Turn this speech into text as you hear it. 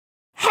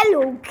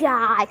Hello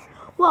guys,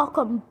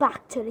 welcome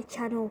back to the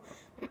channel.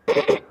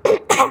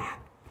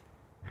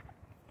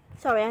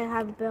 Sorry, I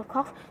have a bit of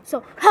cough.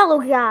 So, hello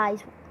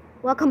guys,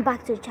 welcome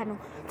back to the channel.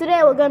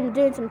 Today we're going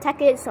to do some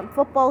tickets, some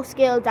football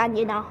skills, and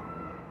you know,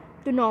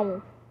 the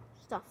normal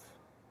stuff.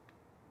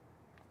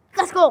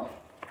 Let's go.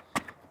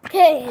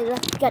 Okay,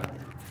 let's get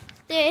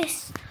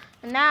this.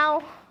 And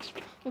now,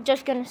 I'm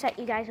just going to set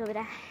you guys over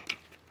there.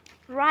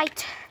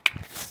 Right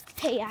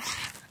here.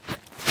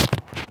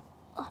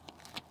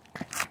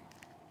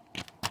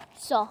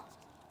 So,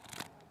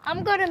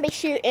 I'm going to be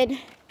shooting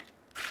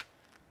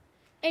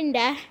in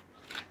there,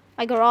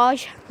 my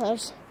garage,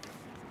 because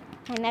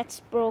my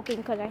net's broken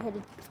because I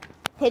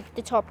hit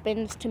the top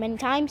bins too many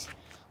times.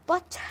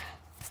 But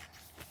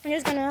I'm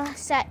just going to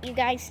set you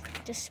guys,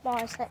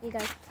 set you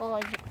guys for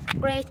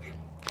great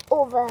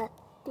over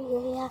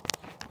there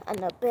and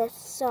the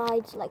best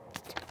sides like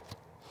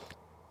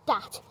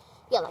that.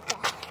 Yeah, like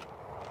that.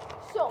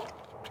 So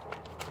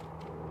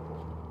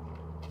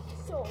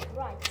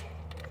right.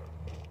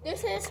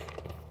 This is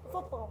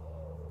football.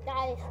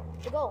 That is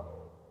the goal.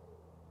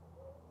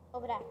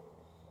 Over there.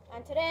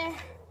 And today,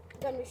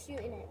 we're going to be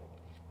shooting it.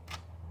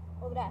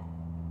 Over there.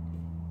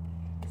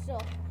 So,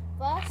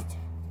 first,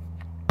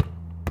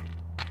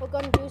 we're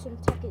going to do some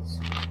tickets.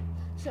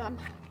 Some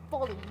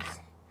volleys.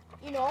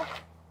 You know,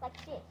 like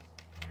this.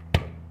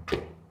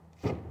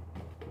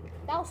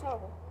 That was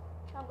horrible.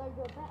 Now I'm going to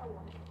do a better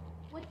one.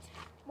 With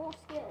more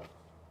skill.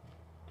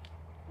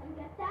 Can you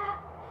get that?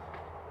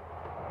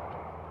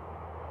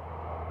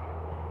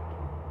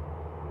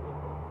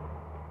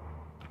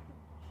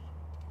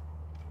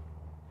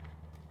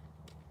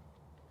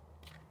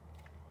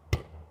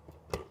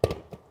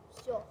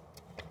 So,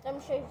 let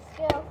me show you the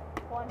skill.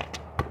 1, 2,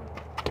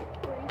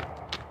 3.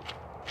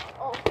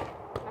 Oh,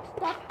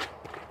 messed up.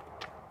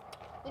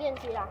 You didn't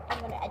see that. I'm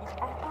going to edit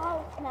that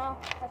out now.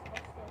 That's the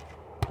skill.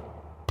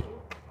 1, 2,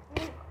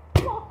 3,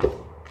 4.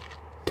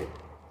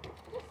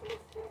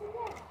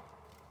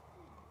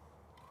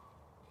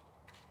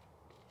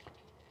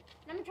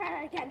 Let me try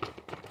that again.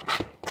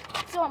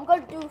 So I'm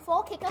going to do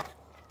 4 kick-ups.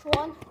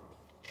 1,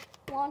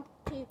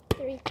 2,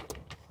 3.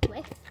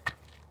 Wait.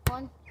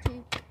 1,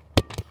 2.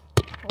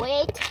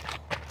 Wait.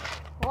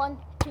 1,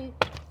 2,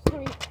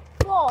 3,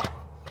 4.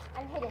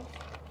 And hit it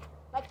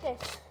like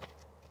this.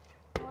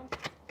 1,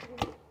 2,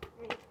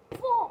 3,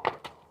 4.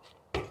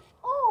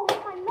 Oh,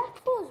 my left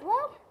foot as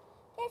well.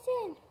 Get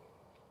in.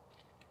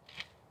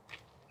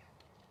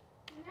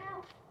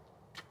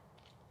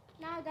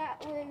 Now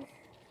that we've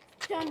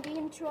done the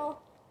intro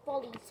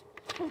volleys,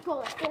 let's go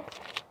like this.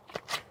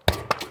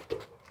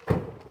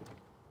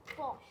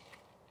 4.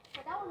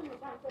 But that wasn't a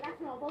bounce, so that's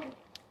not a volley.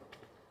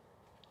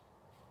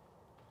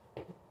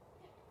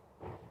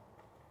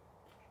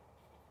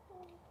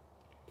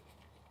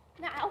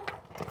 Now,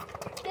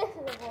 this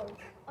is a volley.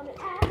 On the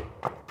air,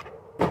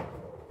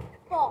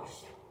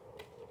 bosh.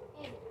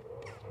 In.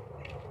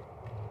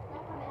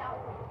 Not coming out of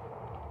it.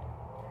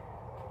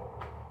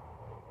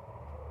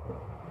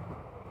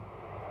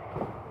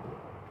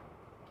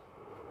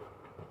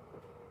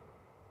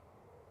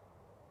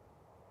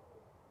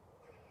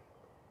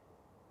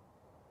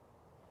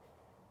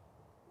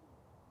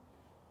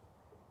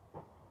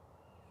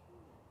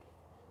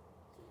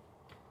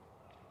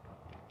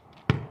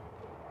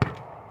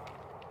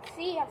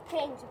 See, I've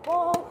changed the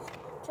balls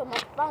to a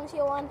much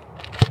bouncier one.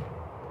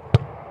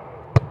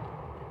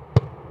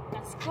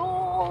 Let's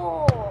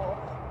go!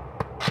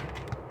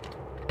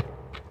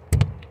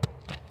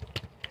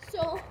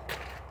 So,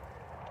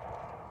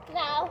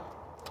 now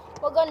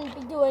we're going to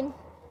be doing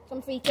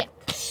some free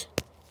kicks.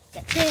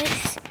 Get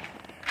this.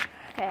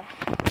 Okay.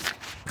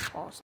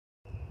 Pause.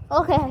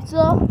 Okay,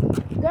 so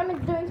we're going to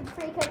be doing some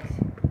free kicks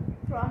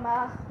from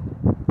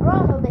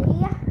around over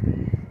here.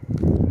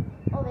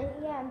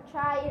 And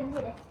try and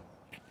hit it.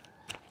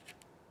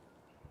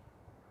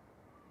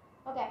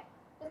 Okay,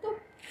 let's go.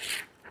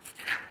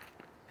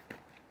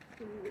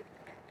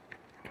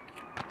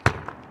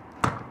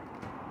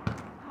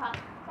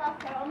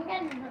 I'm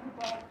getting another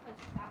ball because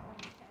that one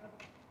is terrible.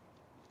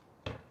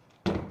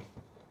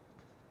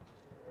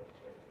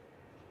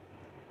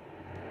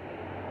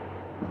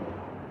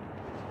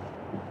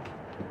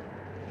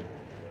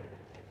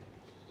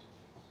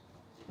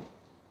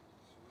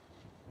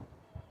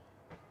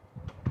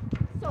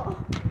 So,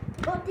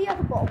 got the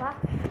other ball back.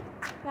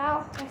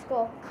 Now, let's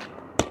go.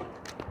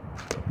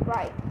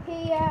 Right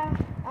here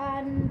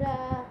and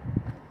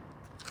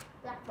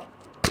left foot.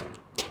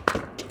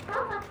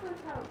 How left foot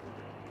help?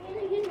 I'm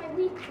going to use my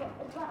weak foot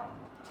as well.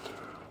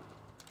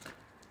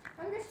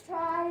 I'm just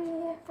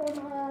trying from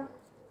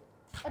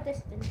a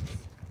distance.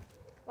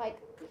 Like,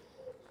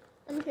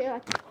 let me feel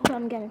like where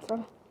I'm getting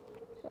from.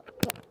 So,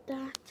 like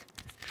that.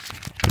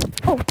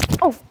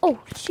 Oh,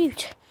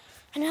 shoot.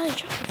 I nearly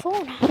dropped the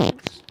phone.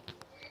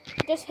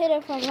 Just hit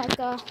it from like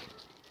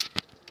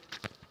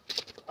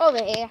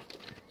over here.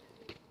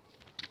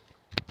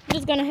 I'm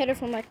just gonna hit it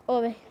from like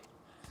over here.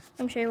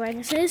 Let me show you where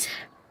this is.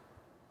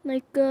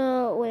 Like,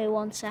 wait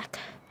 1 sec.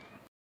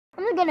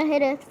 I'm just gonna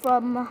hit it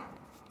from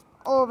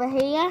over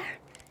here,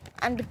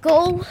 and the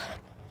goal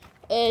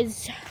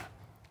is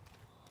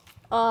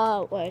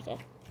where is it?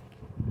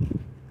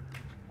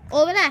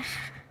 Over there.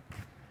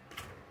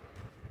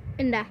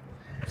 In there.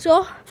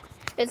 So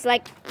it's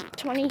like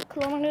 20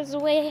 kilometers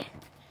away.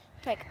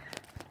 Like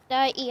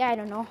that, yeah, I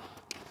don't know.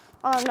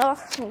 All I know,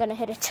 I'm gonna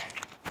hit it.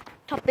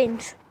 Top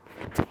ends.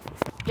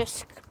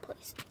 Just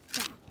place it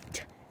down.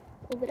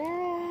 Over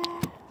there.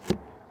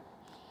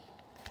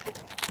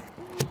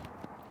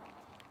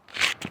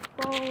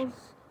 Balls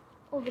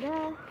over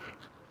there.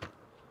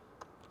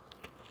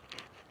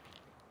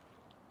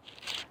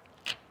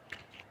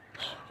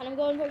 And I'm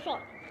going for a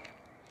shot.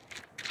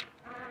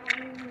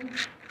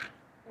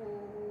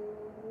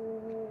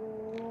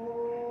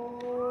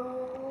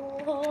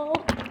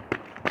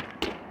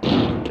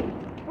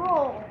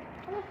 Bro,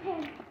 look at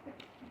him.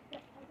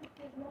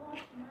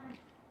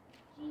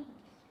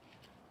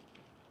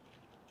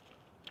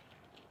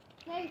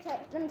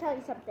 Let me tell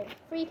you something.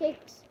 Free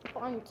kicks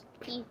aren't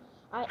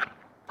as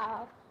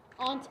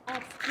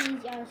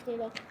easy as they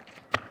look.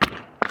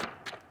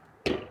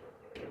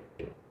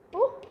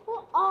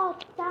 Oh,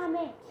 damn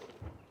it.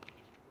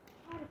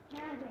 God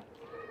damn it.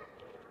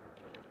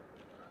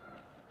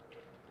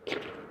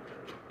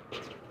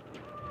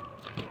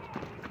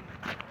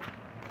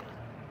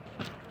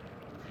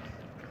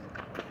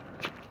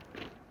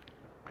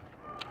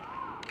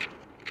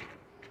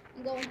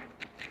 I'm going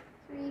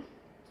 3,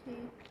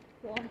 2,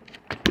 1.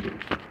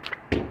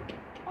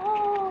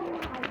 Oh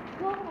my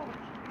gosh!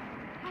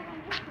 I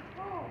can hit the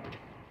ball.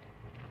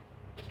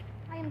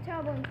 I am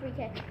terrible in free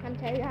kicks, I can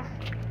tell you that.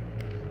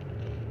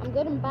 I'm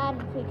good and bad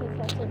in free kicks,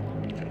 that's it.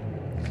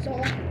 So,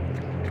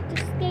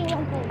 just stay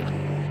on place.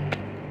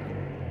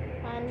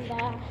 And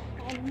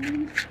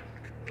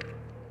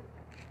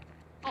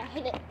I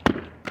hit it.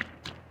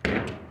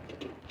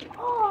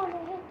 Oh, I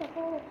hit the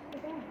ball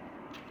again.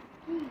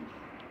 Jeez.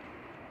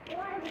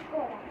 Why did I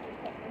score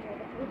that free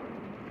kick?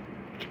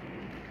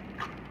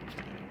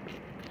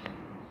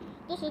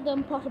 This is the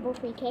impossible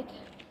free kick.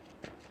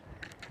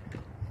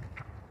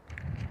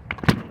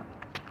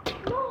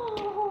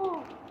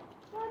 No!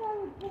 What are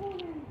we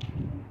doing?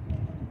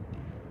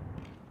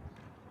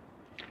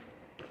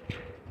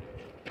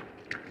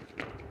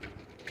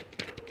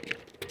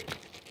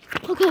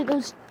 Okay,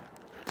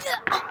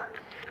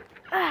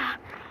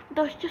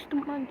 there's just a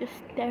man just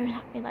staring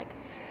at me like,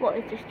 what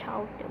is this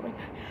child doing?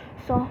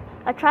 So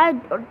I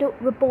tried to do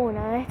reborn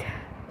on it,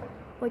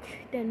 which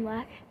didn't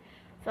work.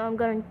 So I'm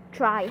gonna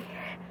try.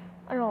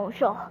 I don't know,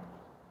 sure.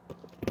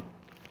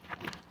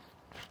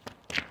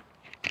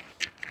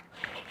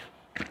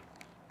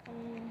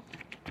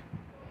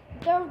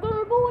 They're gonna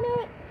reborn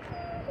it.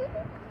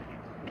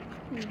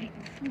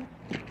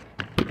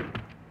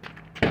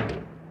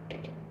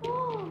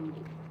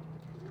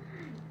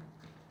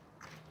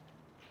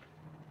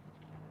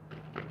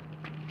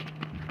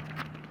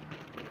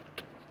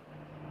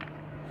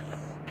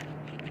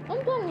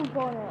 I'm gonna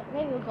reborn it.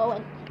 Maybe we'll go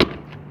in.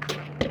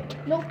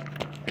 Nope.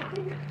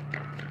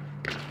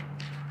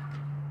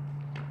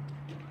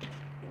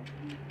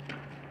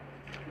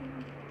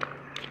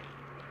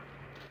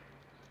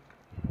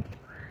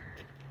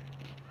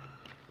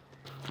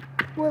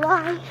 Will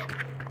I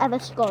ever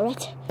score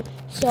it?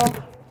 So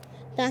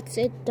that's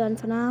it, done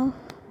for now.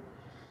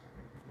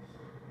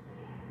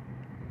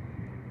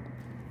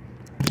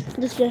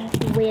 This is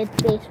just a weird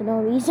face for no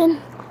reason.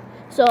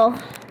 So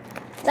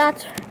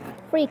that's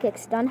free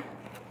kicks done.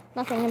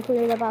 Nothing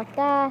included about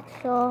that.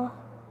 So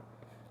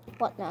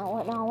what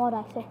now? What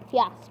I say?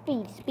 Yeah,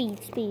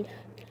 speed.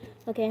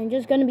 Okay, I'm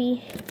just gonna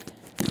be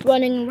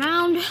running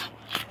around.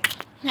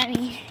 Let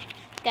me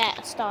get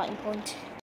a starting point.